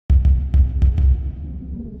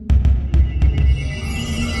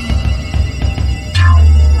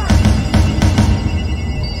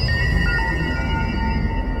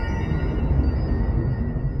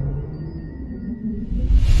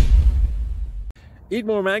Eat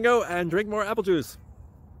more mango and drink more apple juice.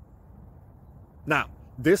 Now,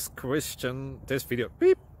 this video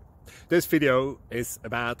is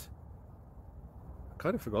about... I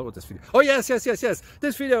kind of forgot what this video... Oh, yes.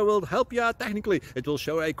 This video will help you out technically. It will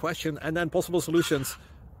show a question and then possible solutions.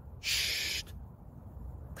 Shh.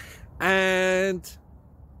 And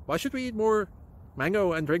why should we eat more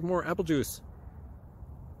mango and drink more apple juice?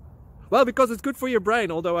 Well, because it's good for your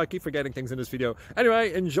brain, although I keep forgetting things in this video.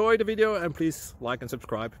 Anyway, enjoy the video and please like and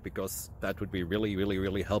subscribe, because that would be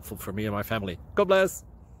really helpful for me and my family. God bless!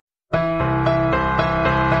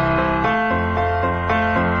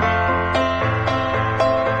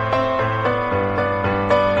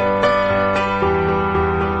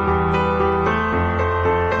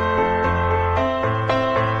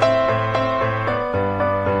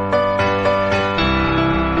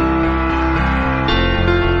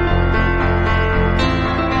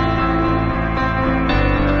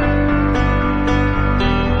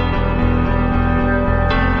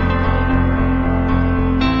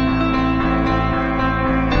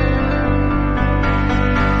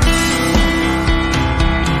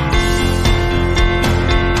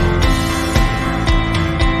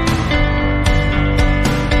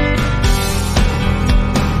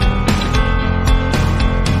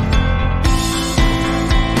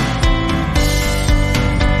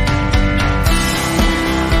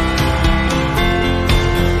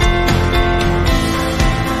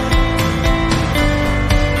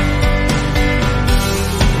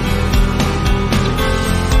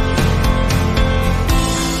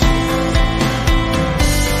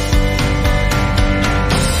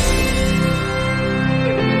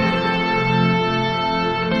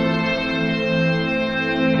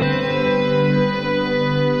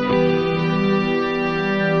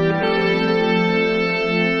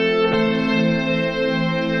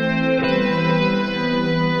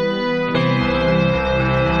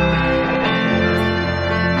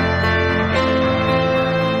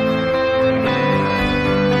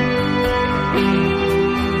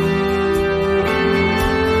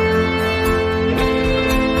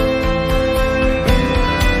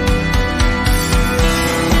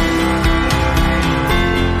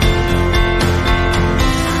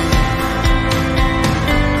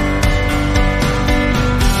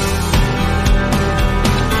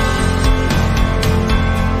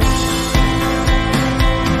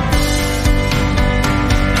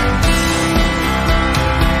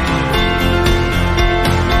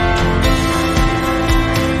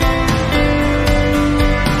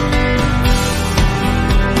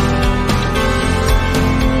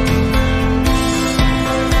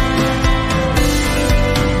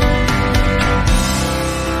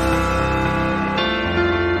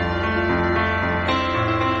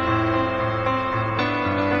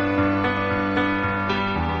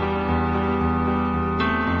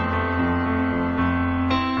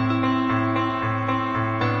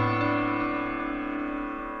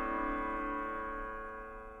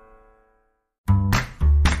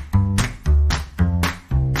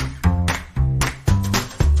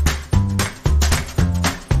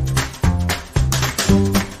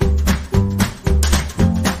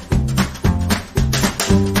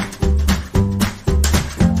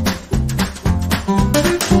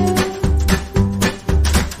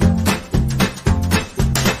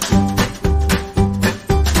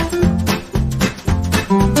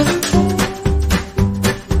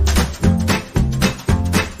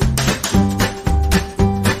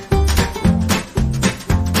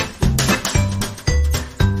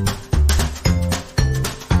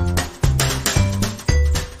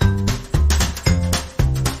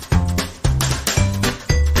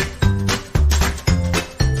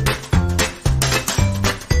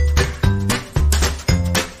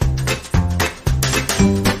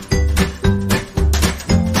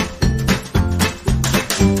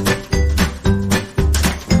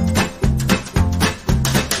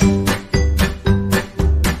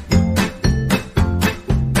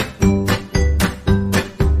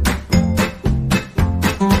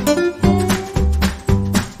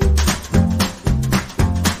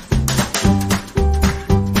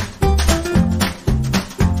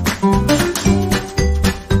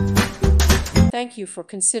 Thank you for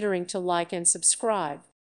considering to like and subscribe.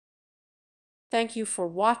 Thank you for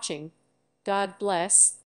watching. God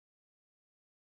bless.